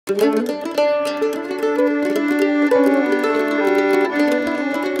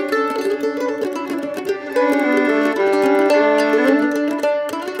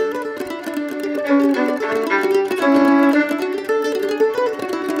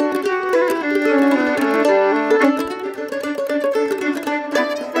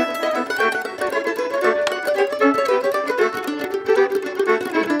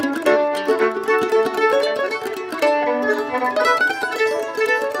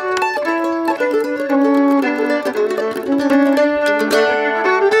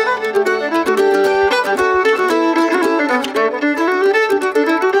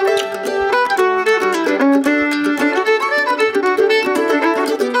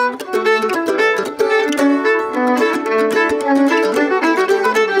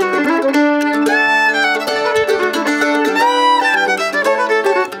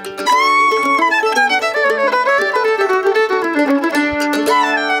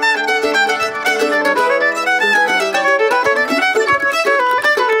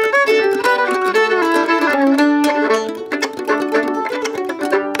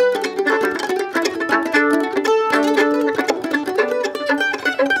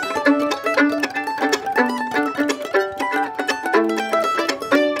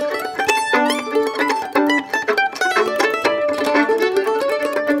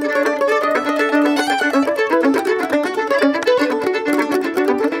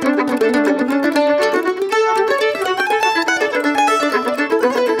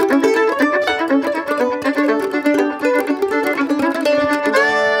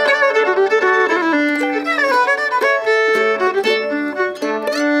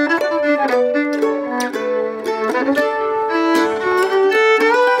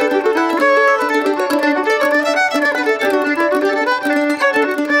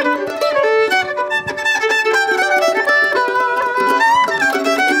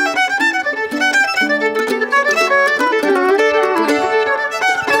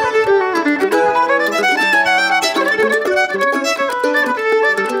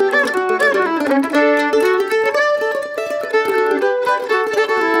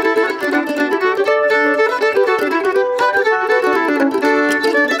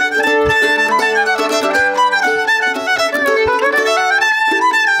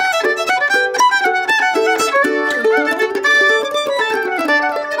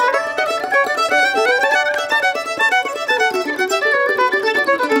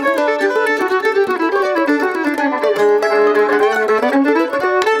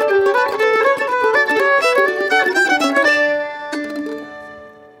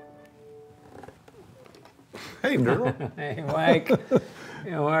Hey, Darol. Hey, Mike.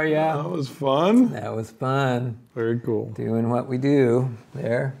 How are you? That was fun. That was fun. Very cool. Doing what we do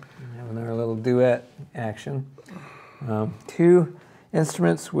there, having our little duet action. Two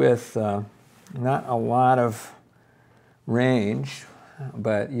instruments with not a lot of range,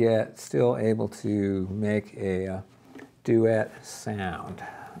 but yet still able to make a duet sound.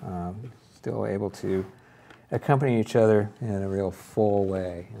 Still able to accompany each other in a real full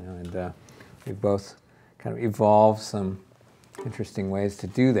way, and we've both kind of evolved some interesting ways to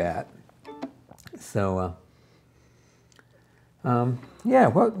do that. So, yeah,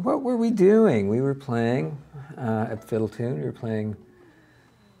 what were we doing? We were playing at Fiddle Tune. We were playing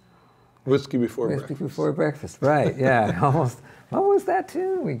Whiskey Before Whiskey Breakfast. Before Breakfast, right? Yeah, almost. What was that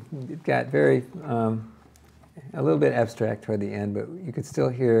tune? It got very a little bit abstract toward the end, but you could still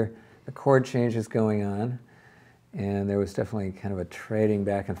hear the chord changes going on, and there was definitely kind of a trading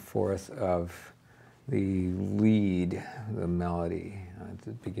back and forth of the lead, the melody. At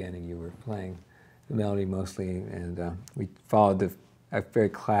the beginning, you were playing the melody mostly, and we followed a very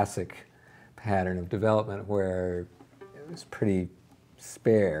classic pattern of development where it was pretty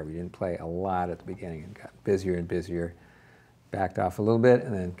spare. We didn't play a lot at the beginning. It got busier and busier, backed off a little bit,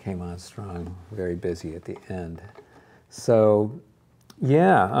 and then came on strong, very busy at the end. So,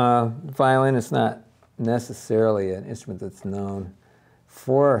 yeah, violin is not necessarily an instrument that's known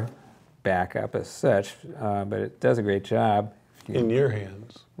for backup as such, but it does a great job. In your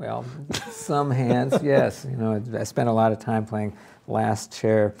hands. Well, some hands, yes. You know, I spent a lot of time playing last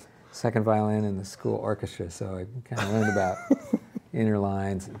chair, second violin in the school orchestra, so I kind of learned about inner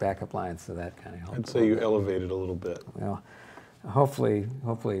lines and backup lines, so that kind of helped. I'd say you elevated a little bit. Well, hopefully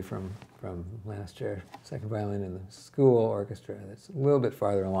from last chair, second violin in the school orchestra, that's a little bit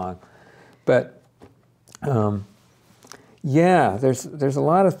farther along. But yeah, there's a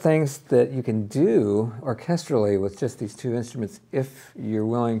lot of things that you can do orchestrally with just these two instruments if you're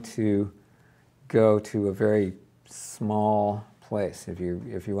willing to go to a very small place. If you're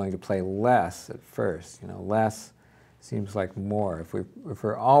willing to play less at first, you know, less seems like more. If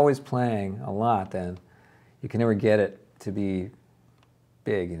we're always playing a lot, then you can never get it to be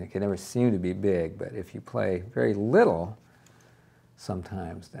big, and it can never seem to be big. But if you play very little,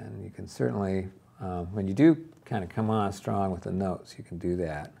 sometimes, then you can certainly, when you do kind of come on strong with the notes, you can do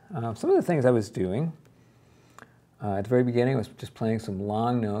that. Some of the things I was doing at the very beginning, I was just playing some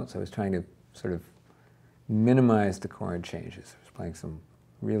long notes. I was trying to sort of minimize the chord changes. I was playing some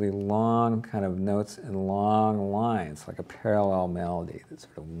really long kind of notes and long lines, like a parallel melody that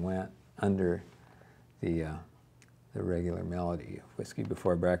sort of went under the regular melody of Whiskey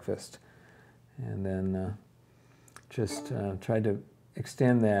Before Breakfast. And then just tried to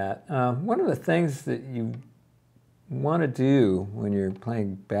extend that. One of the things that you want to do when you're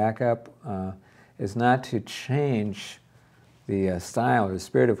playing backup is not to change the style or the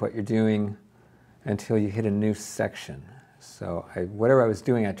spirit of what you're doing until you hit a new section. So whatever I was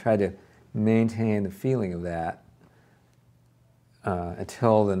doing, I tried to maintain the feeling of that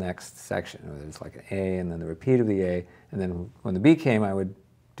until the next section. Whether it's like an A and then the repeat of the A, and then when the B came, I would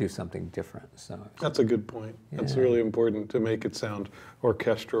do something different. So that's a good point. Yeah. That's really important to make it sound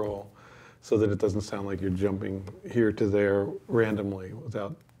orchestral, so that it doesn't sound like you're jumping here to there randomly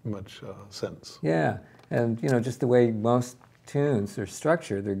without much sense. Yeah, and just the way most tunes are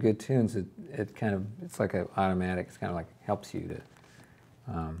structured, they're good tunes. It kind of, it's like an automatic. It's kind of like helps you to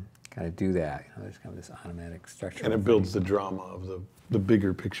kind of do that. There's kind of this automatic structure. And it builds the drama of the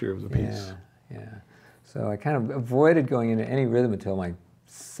bigger picture of the piece. Yeah, yeah. So I kind of avoided going into any rhythm until my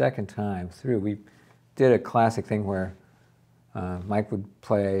second time through. We did a classic thing where Mike would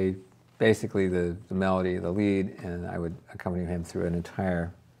play basically the melody, the lead, and I would accompany him through an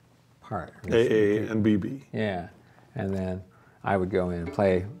entire part. A and BB. Yeah, and then I would go in and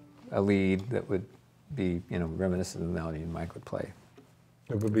play a lead that would be, reminiscent of the melody, and Mike would play.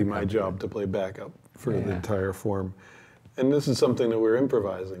 It would be my job to play backup for the entire form. And this is something that we're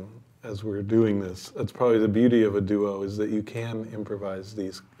improvising as we're doing this. That's probably the beauty of a duo, is that you can improvise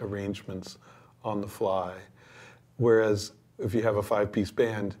these arrangements on the fly. Whereas if you have a 5-piece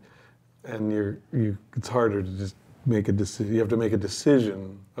band and it's harder to just make a decision. You have to make a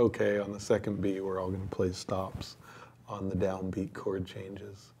decision, okay, on the second beat, we're all going to play stops on the downbeat chord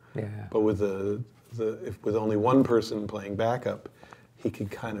changes. Yeah. But with with only one person playing backup, he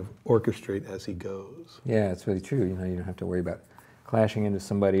could kind of orchestrate as he goes. Yeah, it's really true. You don't have to worry about clashing into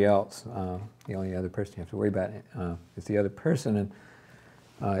somebody else. The only other person you have to worry about is the other person, and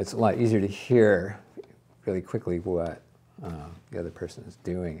it's a lot easier to hear really quickly what the other person is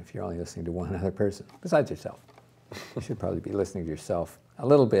doing if you're only listening to one other person, besides yourself. You should probably be listening to yourself a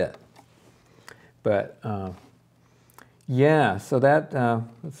little bit. But yeah, so that,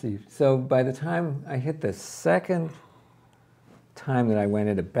 let's see. So by the time I hit the second time that I went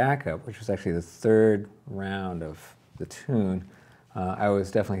into backup, which was actually the third round of the tune, I was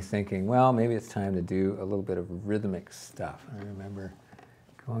definitely thinking, well, maybe it's time to do a little bit of rhythmic stuff. I remember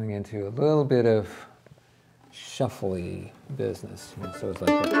going into a little bit of shuffly business. So it's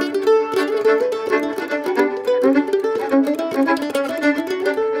like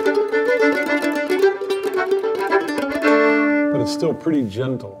But it's still pretty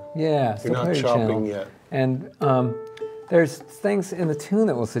gentle. Yeah, you're not chopping yet. And there's things in the tune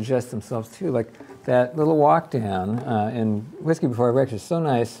that will suggest themselves too, like that little walk down in Whiskey Before Breakfast is so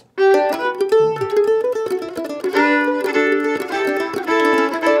nice.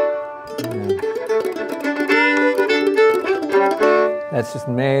 That's just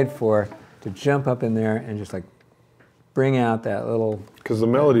made to jump up in there and just like bring out that little... Because the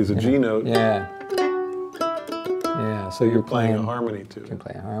melody's a G note. Yeah. Yeah, so you're playing a harmony too. You can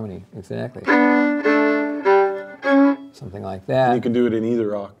play a harmony, exactly. Something like that. And you can do it in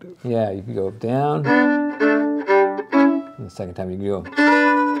either octave. Yeah, you can go down. And the second time you can go.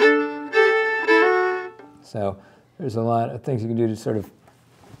 So there's a lot of things you can do to sort of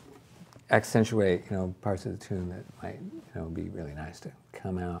accentuate, parts of the tune that might, be really nice to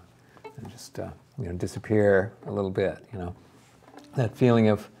come out and just, disappear a little bit, That feeling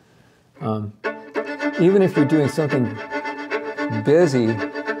of, even if you're doing something busy,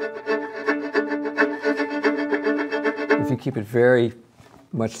 if you keep it very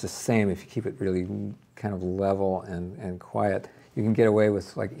much the same, if you keep it really kind of level and quiet, you can get away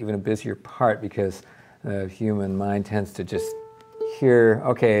with like even a busier part, because the human mind tends to just hear,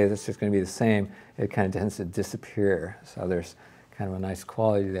 okay, it's just going to be the same. It kind of tends to disappear. So there's kind of a nice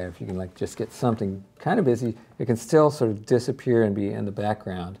quality there. If you can like just get something kind of busy, it can still sort of disappear and be in the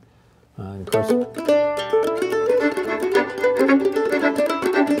background. And of course,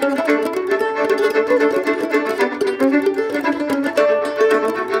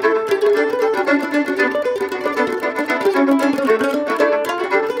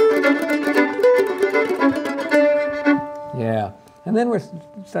 And then we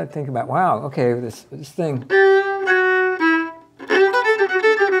start thinking about, wow, okay, this thing. You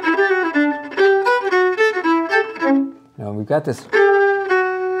know, we've got this.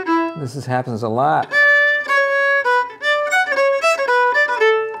 Happens a lot.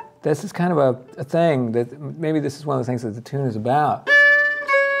 This is kind of a thing that maybe this is one of the things that the tune is about.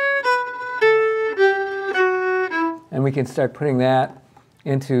 And we can start putting that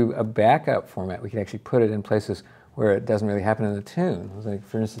into a backup format. We can actually put it in places where it doesn't really happen in the tune. Like,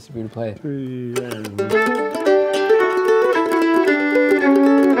 for instance, if we were to play it.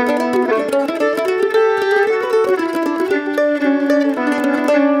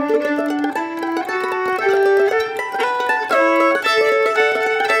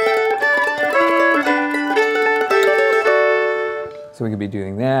 So we could be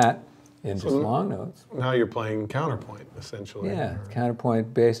doing that in just long notes. Now you're playing counterpoint, essentially. Yeah,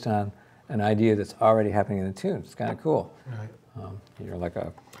 counterpoint based on an idea that's already happening in the tune. It's kind of cool. Right. You're like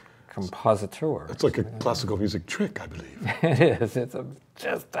a compositor. It's like a classical music trick, I believe. It is. It's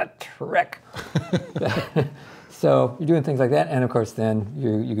just a trick. So you're doing things like that, and of course then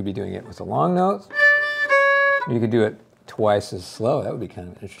you could be doing it with the long notes. You could do it twice as slow. That would be kind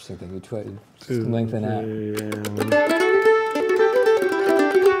of an interesting thing. You just lengthen out.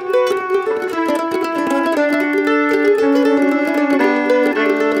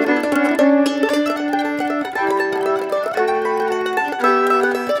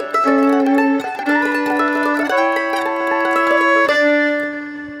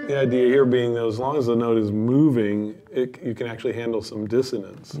 Idea here being that as long as the note is moving, you can actually handle some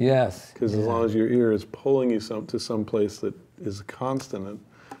dissonance. Yes. Because as long as your ear is pulling you to some place that is consonant,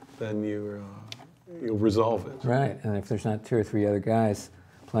 then you'll resolve it. Right, and if there's not two or three other guys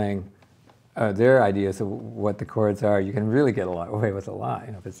playing their ideas of what the chords are, you can really get away with a lot.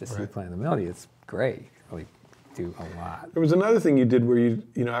 You know, if it's just you playing the melody, it's great. You can really do a lot. There was another thing you did where you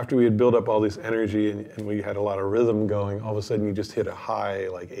know, after we had built up all this energy and we had a lot of rhythm going, all of a sudden you just hit a high,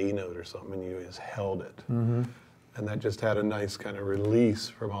 like A note or something, and you just held it. Mm-hmm. And that just had a nice kind of release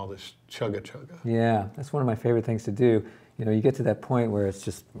from all this chugga-chugga. Yeah, that's one of my favorite things to do. You know, you get to that point where it's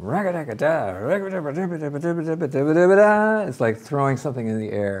just it's like throwing something in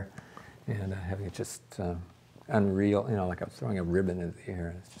the air and having it just unreal, you know, like I'm throwing a ribbon into the air,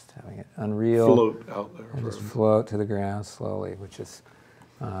 and it's just having it unreal. Float out there. And just float to the ground slowly, which is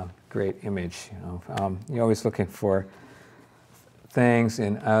a great image, you know. You're always looking for things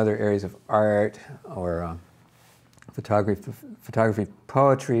in other areas of art or photography,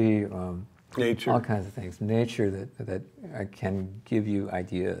 poetry, nature. All kinds of things. Nature that can give you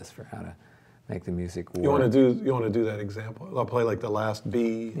ideas for how to make the music work. You want to do that example? I'll play like the last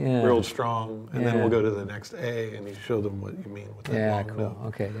B real strong, and then we'll go to the next A, and you show them what you mean with that long cool. note.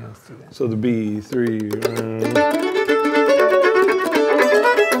 Okay, yeah, let's do that. So the B, 3.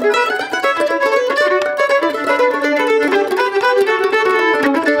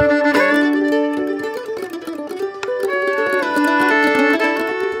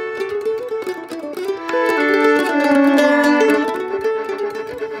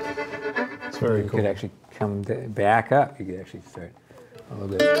 Very cool. You could actually come back up. You could actually start a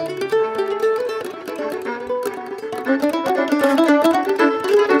little bit.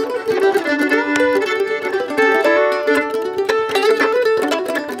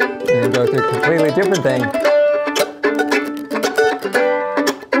 And go through a completely different thing.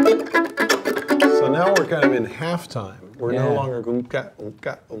 So now we're kind of in halftime. We're no longer we're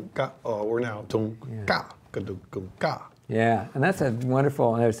now Yeah, and that's a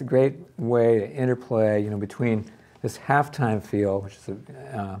wonderful, and there's a great way to interplay, you know, between this halftime feel, which is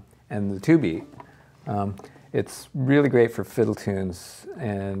and the two beat. It's really great for fiddle tunes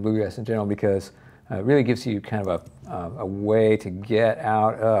and bluegrass in general because it really gives you kind of a way to get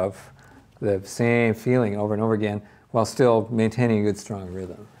out of the same feeling over and over again while still maintaining a good, strong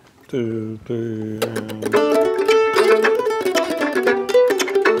rhythm.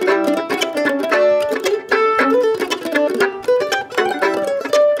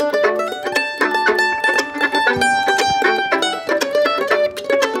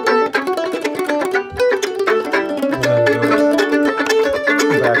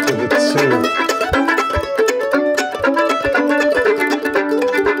 Back to the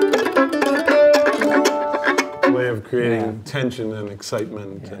two. Way of creating tension and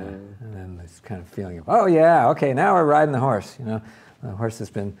excitement. Yeah. And then this kind of feeling of, oh yeah, okay, now we're riding the horse. You know, the horse has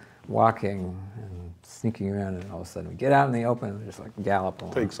been walking and sneaking around, and all of a sudden we get out in the open and just like gallop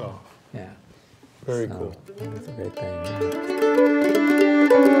along. Takes off. Yeah. Very cool. That's a great thing.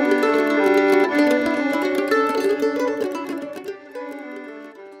 Yeah.